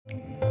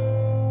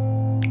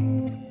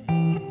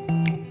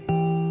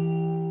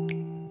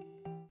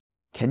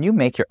Can you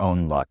make your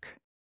own luck?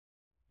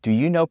 Do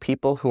you know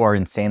people who are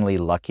insanely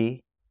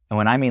lucky? And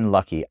when I mean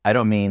lucky, I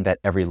don't mean that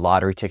every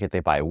lottery ticket they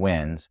buy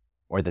wins,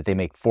 or that they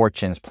make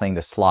fortunes playing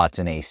the slots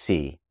in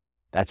AC.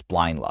 That's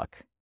blind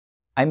luck.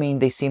 I mean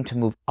they seem to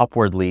move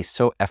upwardly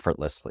so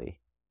effortlessly.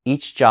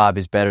 Each job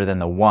is better than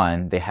the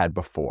one they had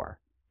before.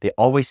 They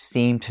always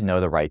seem to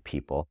know the right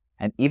people,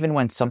 and even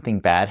when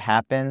something bad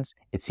happens,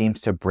 it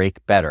seems to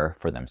break better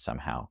for them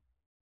somehow.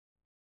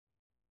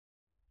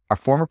 Our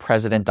former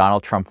president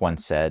Donald Trump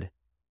once said,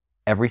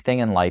 "Everything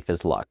in life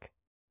is luck."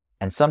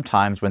 And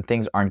sometimes when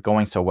things aren't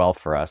going so well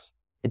for us,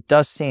 it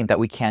does seem that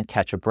we can't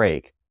catch a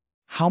break.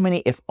 How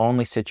many if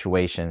only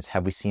situations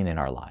have we seen in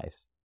our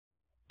lives?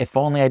 If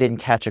only I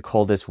didn't catch a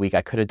cold this week,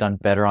 I could have done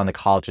better on the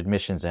college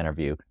admissions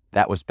interview.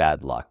 That was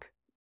bad luck.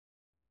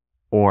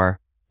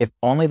 Or, if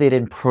only they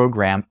didn't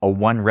program a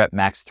 1-rep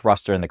max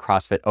thruster in the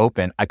CrossFit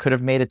Open, I could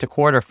have made it to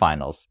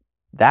quarterfinals.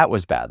 That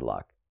was bad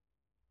luck.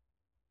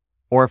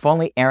 Or if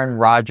only Aaron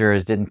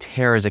Rodgers didn't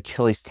tear his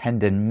Achilles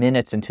tendon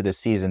minutes into the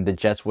season, the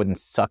Jets wouldn't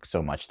suck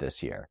so much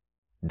this year.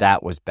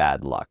 That was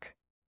bad luck.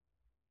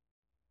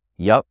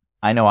 Yup,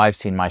 I know I've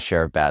seen my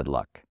share of bad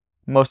luck.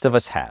 Most of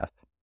us have.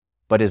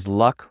 But is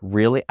luck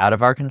really out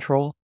of our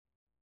control?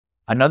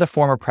 Another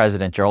former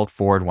president, Gerald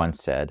Ford,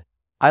 once said,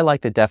 "I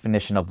like the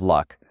definition of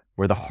luck,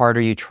 where the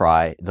harder you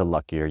try, the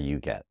luckier you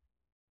get."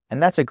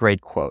 And that's a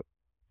great quote.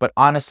 But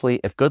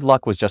honestly, if good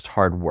luck was just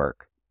hard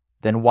work,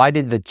 then why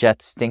did the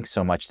Jets stink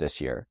so much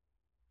this year?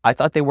 I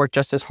thought they worked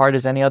just as hard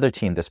as any other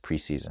team this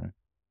preseason.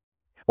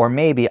 Or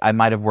maybe I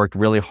might have worked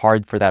really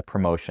hard for that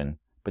promotion,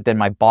 but then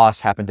my boss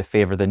happened to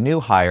favor the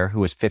new hire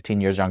who was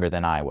 15 years younger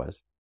than I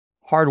was.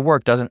 Hard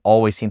work doesn't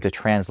always seem to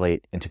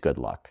translate into good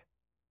luck.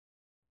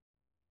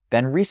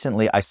 Then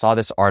recently I saw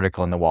this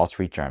article in the Wall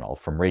Street Journal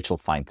from Rachel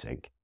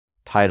Feinzig,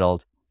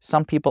 titled,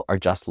 "Some People Are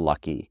Just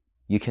Lucky.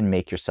 You Can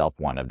Make Yourself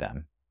One of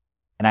Them."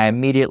 And I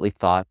immediately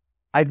thought,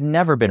 I've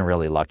never been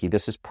really lucky.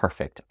 This is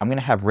perfect. I'm going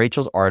to have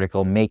Rachel's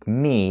article make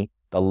me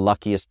the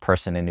luckiest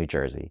person in New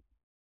Jersey.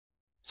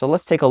 So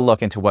let's take a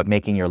look into what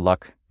making your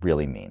luck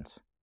really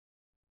means.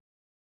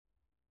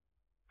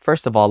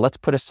 First of all, let's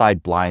put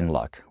aside blind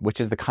luck,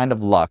 which is the kind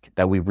of luck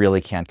that we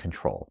really can't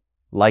control,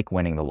 like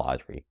winning the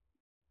lottery.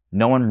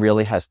 No one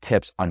really has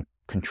tips on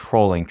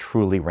controlling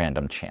truly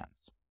random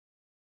chance.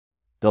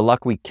 The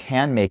luck we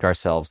can make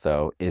ourselves,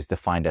 though, is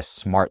defined as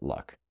smart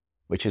luck,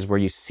 which is where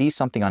you see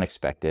something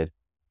unexpected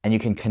and you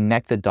can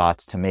connect the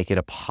dots to make it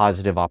a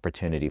positive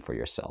opportunity for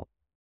yourself.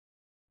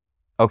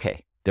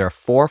 Okay, there are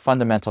 4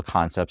 fundamental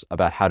concepts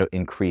about how to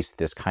increase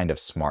this kind of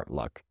smart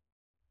luck.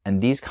 And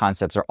these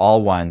concepts are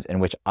all ones in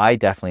which I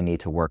definitely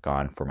need to work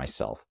on for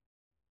myself.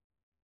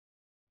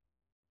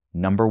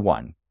 Number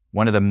 1,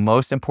 one of the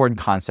most important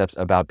concepts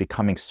about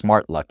becoming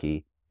smart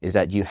lucky is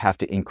that you have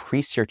to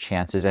increase your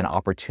chances and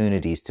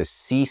opportunities to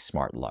see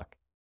smart luck.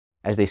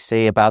 As they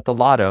say about the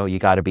lotto, you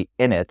got to be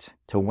in it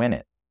to win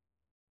it.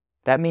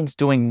 That means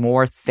doing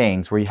more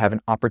things where you have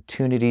an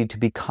opportunity to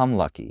become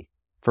lucky.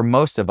 For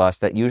most of us,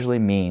 that usually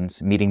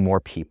means meeting more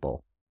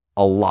people,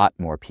 a lot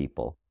more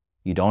people.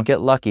 You don't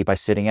get lucky by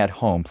sitting at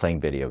home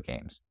playing video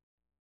games.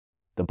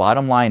 The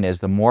bottom line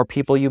is the more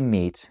people you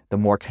meet, the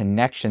more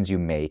connections you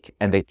make,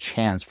 and the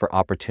chance for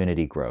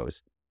opportunity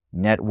grows.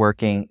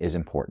 Networking is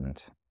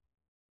important.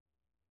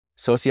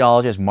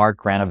 Sociologist Mark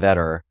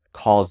Granovetter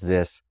calls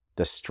this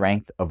the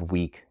strength of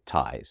weak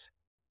ties.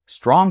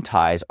 Strong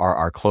ties are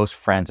our close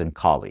friends and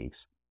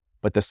colleagues,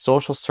 but the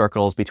social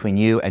circles between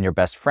you and your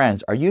best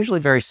friends are usually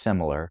very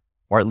similar,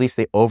 or at least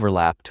they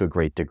overlap to a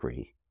great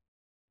degree.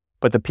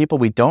 But the people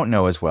we don't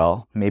know as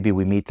well, maybe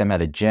we meet them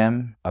at a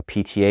gym, a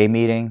PTA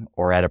meeting,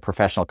 or at a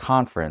professional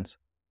conference,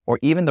 or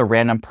even the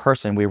random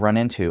person we run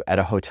into at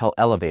a hotel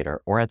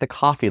elevator or at the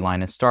coffee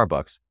line in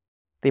Starbucks,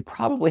 they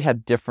probably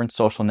have different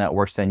social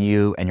networks than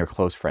you and your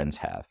close friends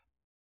have.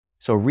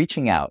 So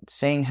reaching out,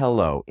 saying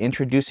hello,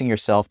 introducing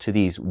yourself to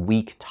these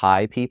weak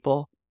tie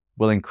people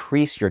will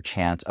increase your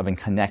chance of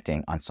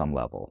connecting on some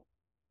level.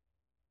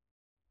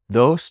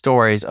 Those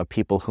stories of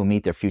people who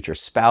meet their future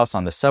spouse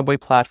on the subway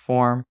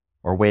platform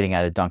or waiting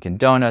at a Dunkin'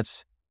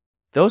 Donuts,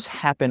 those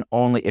happen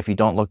only if you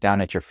don't look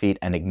down at your feet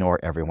and ignore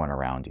everyone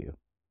around you.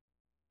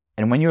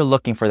 And when you're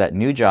looking for that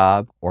new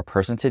job or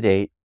person to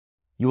date,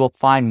 you will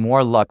find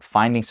more luck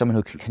finding someone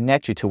who can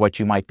connect you to what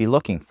you might be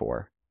looking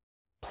for.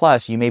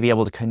 Plus, you may be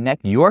able to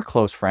connect your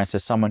close friends to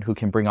someone who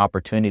can bring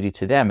opportunity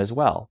to them as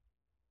well.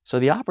 So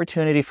the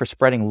opportunity for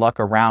spreading luck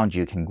around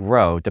you can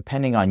grow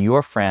depending on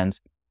your friends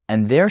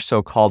and their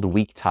so-called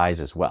weak ties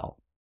as well.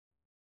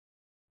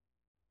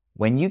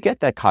 When you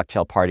get that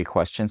cocktail party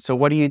question, so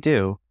what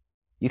do?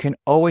 You can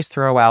always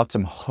throw out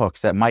some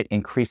hooks that might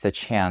increase the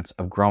chance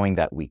of growing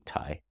that weak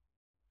tie.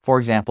 For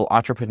example,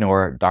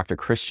 entrepreneur Dr.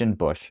 Christian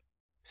Bush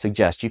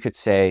suggests you could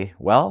say,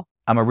 well,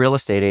 I'm a real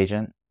estate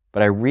agent,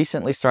 but I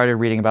recently started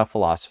reading about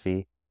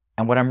philosophy,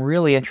 and what I'm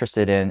really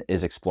interested in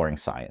is exploring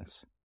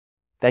science.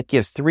 That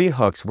gives 3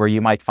 hooks where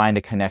you might find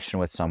a connection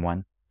with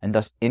someone and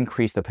thus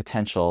increase the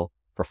potential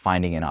for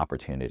finding an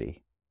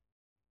opportunity.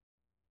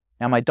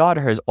 Now, my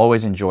daughter has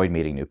always enjoyed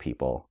meeting new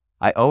people.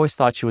 I always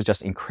thought she was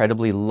just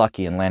incredibly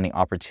lucky in landing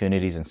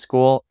opportunities in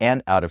school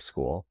and out of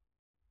school,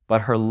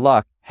 but her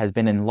luck has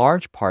been in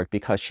large part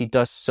because she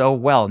does so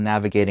well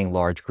navigating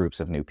large groups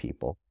of new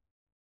people.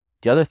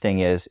 The other thing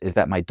is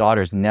that my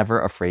daughter's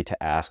never afraid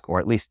to ask or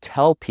at least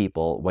tell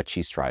people what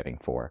she's striving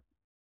for.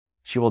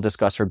 She will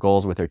discuss her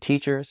goals with her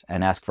teachers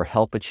and ask for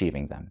help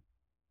achieving them.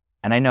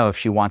 And I know if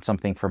she wants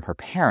something from her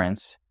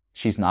parents,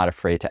 she's not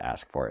afraid to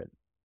ask for it.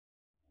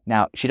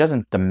 Now, she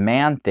doesn't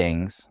demand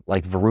things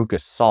like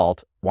Veruca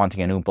Salt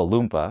wanting an Oompa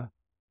Loompa.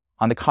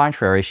 On the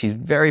contrary, she's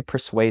very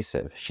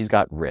persuasive. She's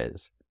got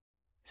riz.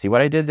 See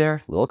what I did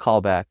there? Little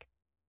callback.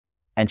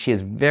 And she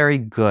is very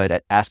good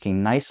at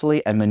asking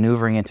nicely and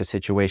maneuvering into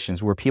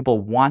situations where people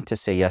want to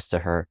say yes to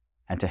her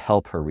and to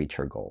help her reach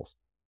her goals.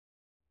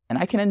 And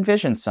I can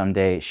envision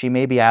someday she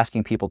may be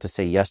asking people to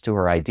say yes to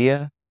her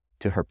idea,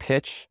 to her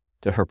pitch,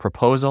 to her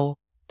proposal,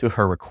 to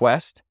her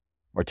request,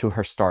 or to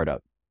her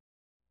startup.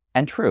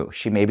 And true,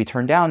 she may be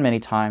turned down many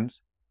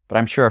times, but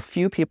I'm sure a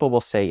few people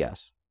will say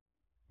yes,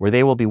 where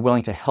they will be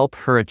willing to help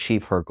her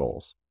achieve her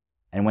goals.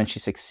 And when she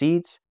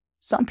succeeds,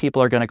 some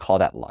people are going to call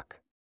that luck.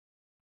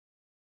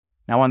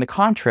 Now, on the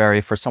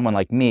contrary, for someone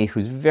like me,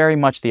 who's very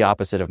much the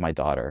opposite of my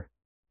daughter,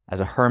 as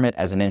a hermit,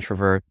 as an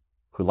introvert,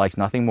 who likes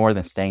nothing more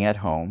than staying at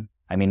home,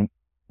 I mean,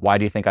 why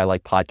do you think I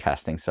like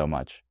podcasting so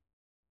much?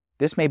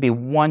 This may be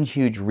one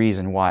huge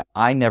reason why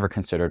I never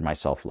considered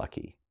myself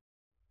lucky.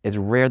 It's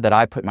rare that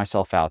I put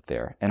myself out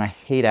there, and I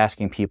hate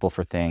asking people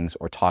for things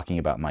or talking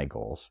about my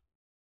goals.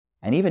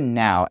 And even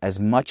now, as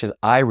much as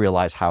I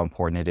realize how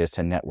important it is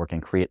to network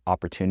and create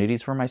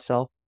opportunities for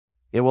myself,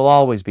 it will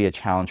always be a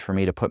challenge for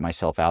me to put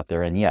myself out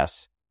there and,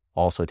 yes,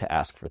 also to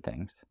ask for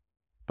things.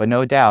 But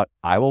no doubt,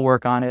 I will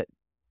work on it,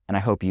 and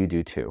I hope you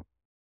do too.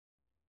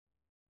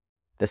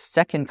 The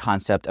second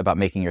concept about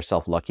making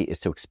yourself lucky is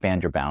to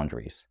expand your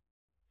boundaries.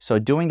 So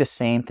doing the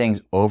same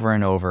things over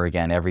and over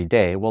again every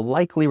day will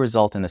likely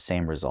result in the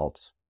same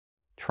results.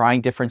 Trying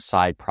different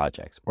side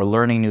projects or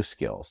learning new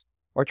skills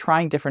or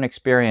trying different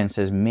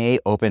experiences may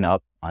open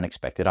up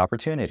unexpected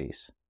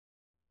opportunities.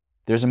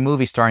 There's a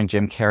movie starring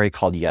Jim Carrey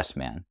called Yes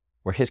Man,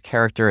 where his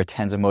character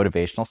attends a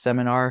motivational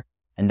seminar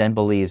and then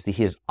believes that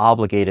he is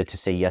obligated to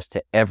say yes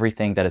to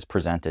everything that is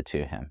presented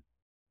to him.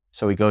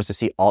 So he goes to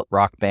see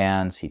alt-rock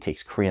bands, he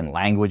takes Korean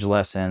language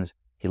lessons,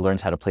 he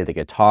learns how to play the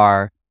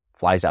guitar,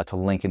 flies out to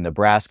Lincoln,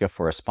 Nebraska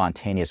for a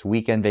spontaneous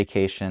weekend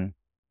vacation.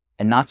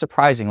 And not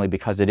surprisingly,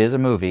 because it is a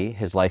movie,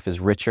 his life is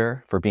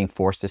richer for being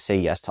forced to say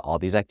yes to all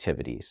these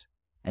activities.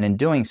 And in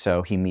doing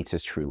so, he meets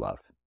his true love.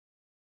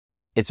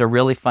 It's a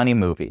really funny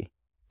movie,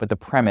 but the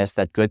premise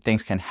that good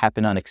things can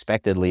happen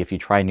unexpectedly if you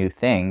try new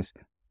things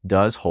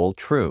does hold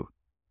true.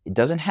 It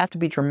doesn't have to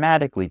be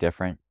dramatically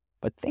different,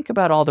 but think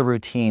about all the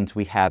routines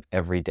we have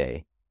every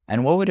day,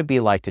 and what would it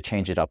be like to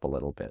change it up a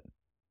little bit?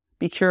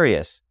 Be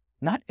curious.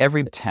 Not every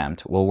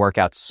attempt will work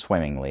out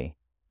swimmingly,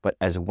 but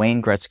as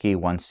Wayne Gretzky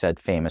once said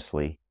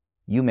famously,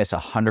 you miss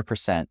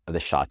 100% of the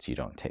shots you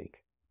don't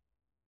take.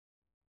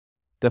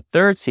 The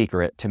third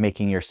secret to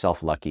making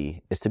yourself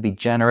lucky is to be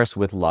generous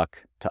with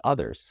luck to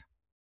others.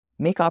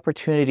 Make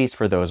opportunities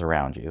for those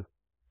around you.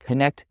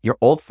 Connect your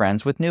old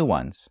friends with new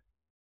ones.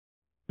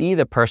 Be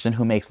the person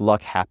who makes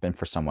luck happen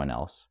for someone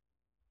else.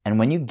 And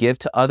when you give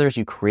to others,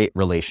 you create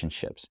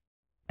relationships,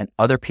 and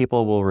other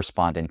people will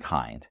respond in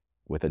kind,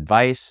 with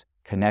advice,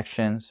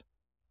 connections,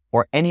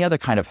 or any other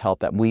kind of help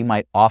that we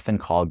might often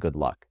call good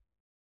luck.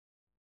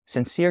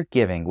 Sincere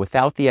giving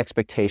without the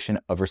expectation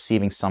of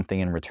receiving something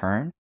in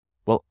return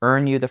will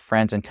earn you the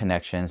friends and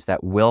connections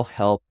that will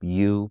help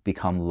you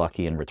become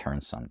lucky in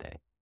return someday.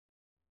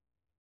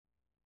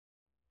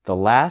 The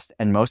last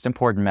and most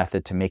important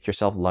method to make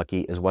yourself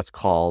lucky is what's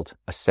called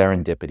a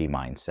serendipity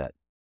mindset.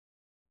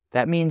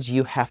 That means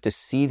you have to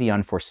see the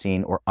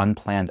unforeseen or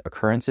unplanned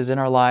occurrences in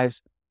our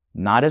lives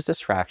not as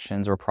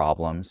distractions or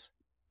problems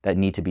that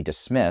need to be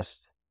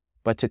dismissed,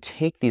 but to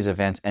take these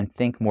events and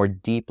think more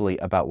deeply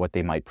about what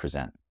they might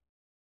present.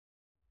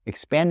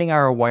 Expanding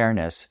our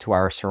awareness to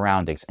our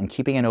surroundings and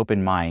keeping an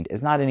open mind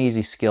is not an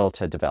easy skill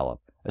to develop,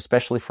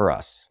 especially for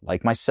us,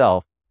 like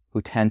myself,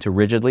 who tend to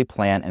rigidly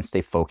plan and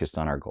stay focused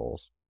on our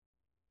goals.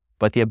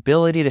 But the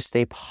ability to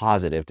stay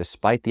positive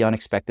despite the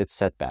unexpected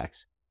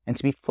setbacks and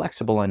to be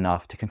flexible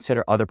enough to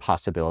consider other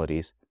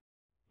possibilities,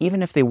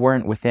 even if they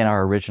weren't within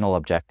our original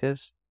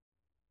objectives,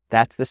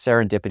 that's the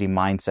serendipity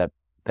mindset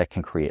that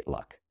can create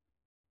luck.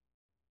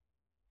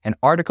 An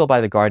article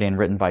by The Guardian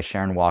written by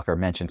Sharon Walker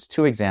mentions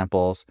 2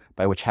 examples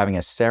by which having a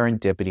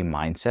serendipity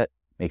mindset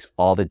makes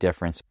all the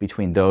difference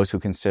between those who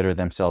consider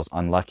themselves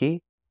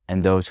unlucky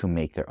and those who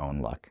make their own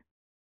luck.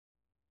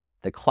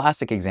 The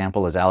classic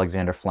example is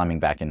Alexander Fleming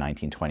back in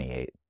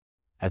 1928,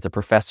 as a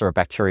professor of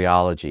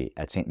bacteriology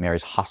at St.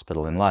 Mary's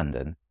Hospital in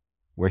London,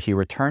 where he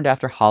returned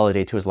after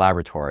holiday to his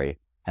laboratory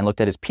and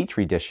looked at his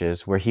petri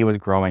dishes where he was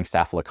growing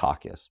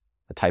Staphylococcus,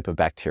 a type of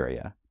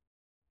bacteria.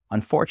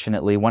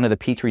 Unfortunately, one of the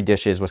petri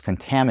dishes was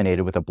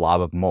contaminated with a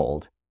blob of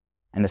mold,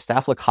 and the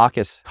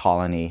Staphylococcus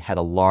colony had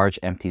a large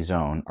empty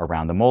zone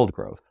around the mold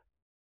growth.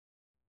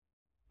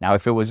 Now,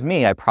 if it was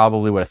me, I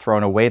probably would have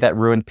thrown away that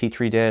ruined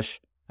petri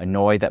dish,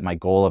 annoyed that my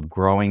goal of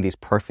growing these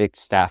perfect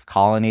staph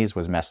colonies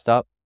was messed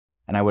up,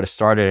 and I would have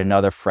started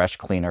another fresh,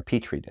 cleaner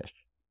petri dish.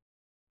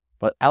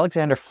 But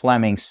Alexander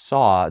Fleming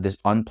saw this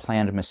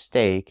unplanned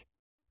mistake,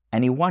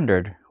 and he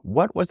wondered,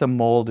 what was the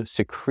mold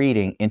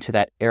secreting into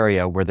that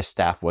area where the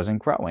staph wasn't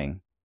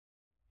growing?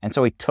 And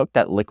so he took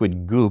that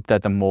liquid goop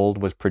that the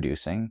mold was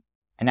producing,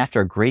 and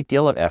after a great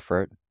deal of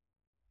effort,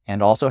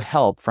 and also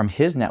help from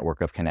his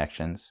network of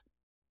connections,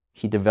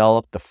 he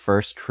developed the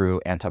first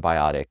true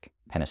antibiotic,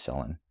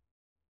 penicillin.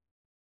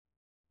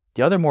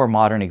 The other more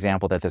modern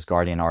example that this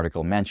Guardian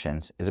article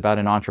mentions is about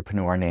an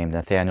entrepreneur named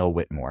Nathaniel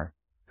Whitmore,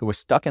 who was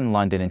stuck in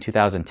London in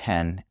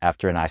 2010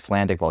 after an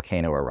Icelandic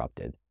volcano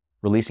erupted,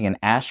 releasing an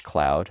ash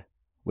cloud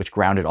which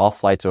grounded all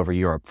flights over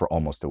Europe for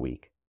almost a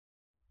week.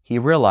 He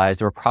realized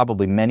there were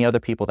probably many other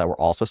people that were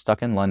also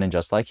stuck in London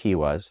just like he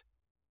was,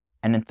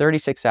 and in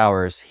 36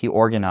 hours, he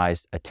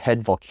organized a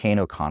TED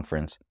Volcano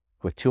conference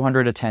with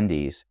 200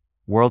 attendees,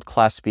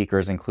 world-class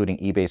speakers including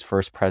eBay's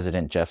first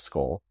president Jeff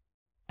Skoll,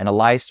 and a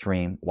live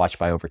stream watched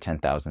by over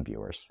 10,000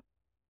 viewers.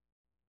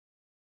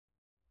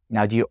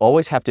 Now, do you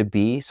always have to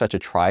be such a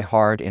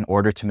try-hard in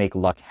order to make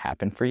luck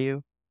happen for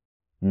you?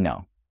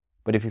 No.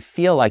 But if you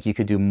feel like you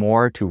could do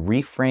more to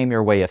reframe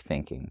your way of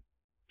thinking,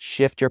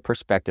 shift your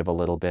perspective a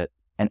little bit,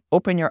 and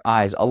open your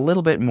eyes a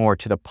little bit more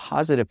to the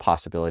positive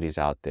possibilities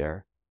out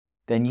there,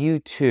 then you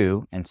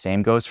too, and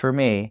same goes for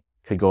me,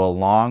 could go a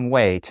long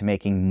way to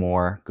making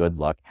more good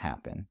luck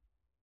happen.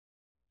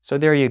 So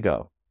there you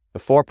go, the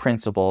 4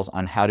 principles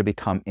on how to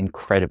become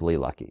incredibly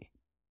lucky.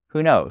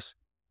 Who knows?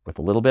 With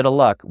a little bit of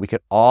luck, we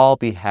could all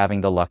be having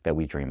the luck that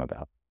we dream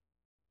about.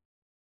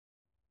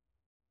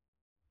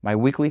 My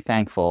weekly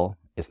thankful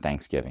is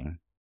Thanksgiving.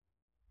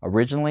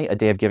 Originally a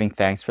day of giving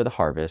thanks for the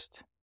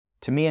harvest,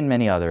 to me and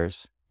many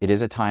others, it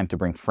is a time to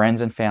bring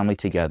friends and family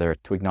together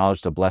to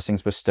acknowledge the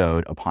blessings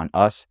bestowed upon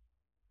us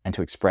and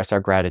to express our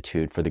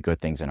gratitude for the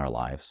good things in our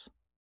lives.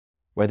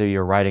 Whether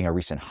you're riding a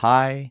recent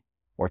high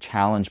or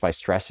challenged by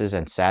stresses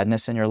and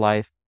sadness in your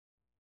life,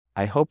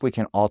 I hope we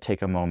can all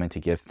take a moment to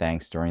give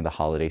thanks during the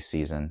holiday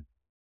season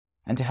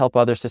and to help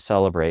others to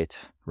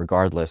celebrate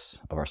regardless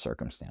of our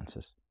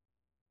circumstances.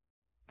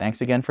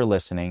 Thanks again for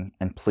listening,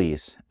 and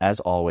please,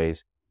 as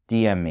always,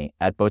 DM me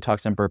at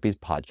Botox and Burpees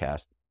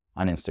Podcast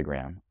on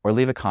Instagram or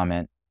leave a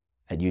comment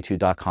at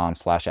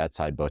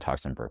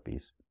youtube.com/@Botox and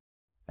Burpees.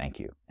 Thank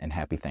you, and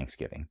happy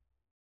Thanksgiving.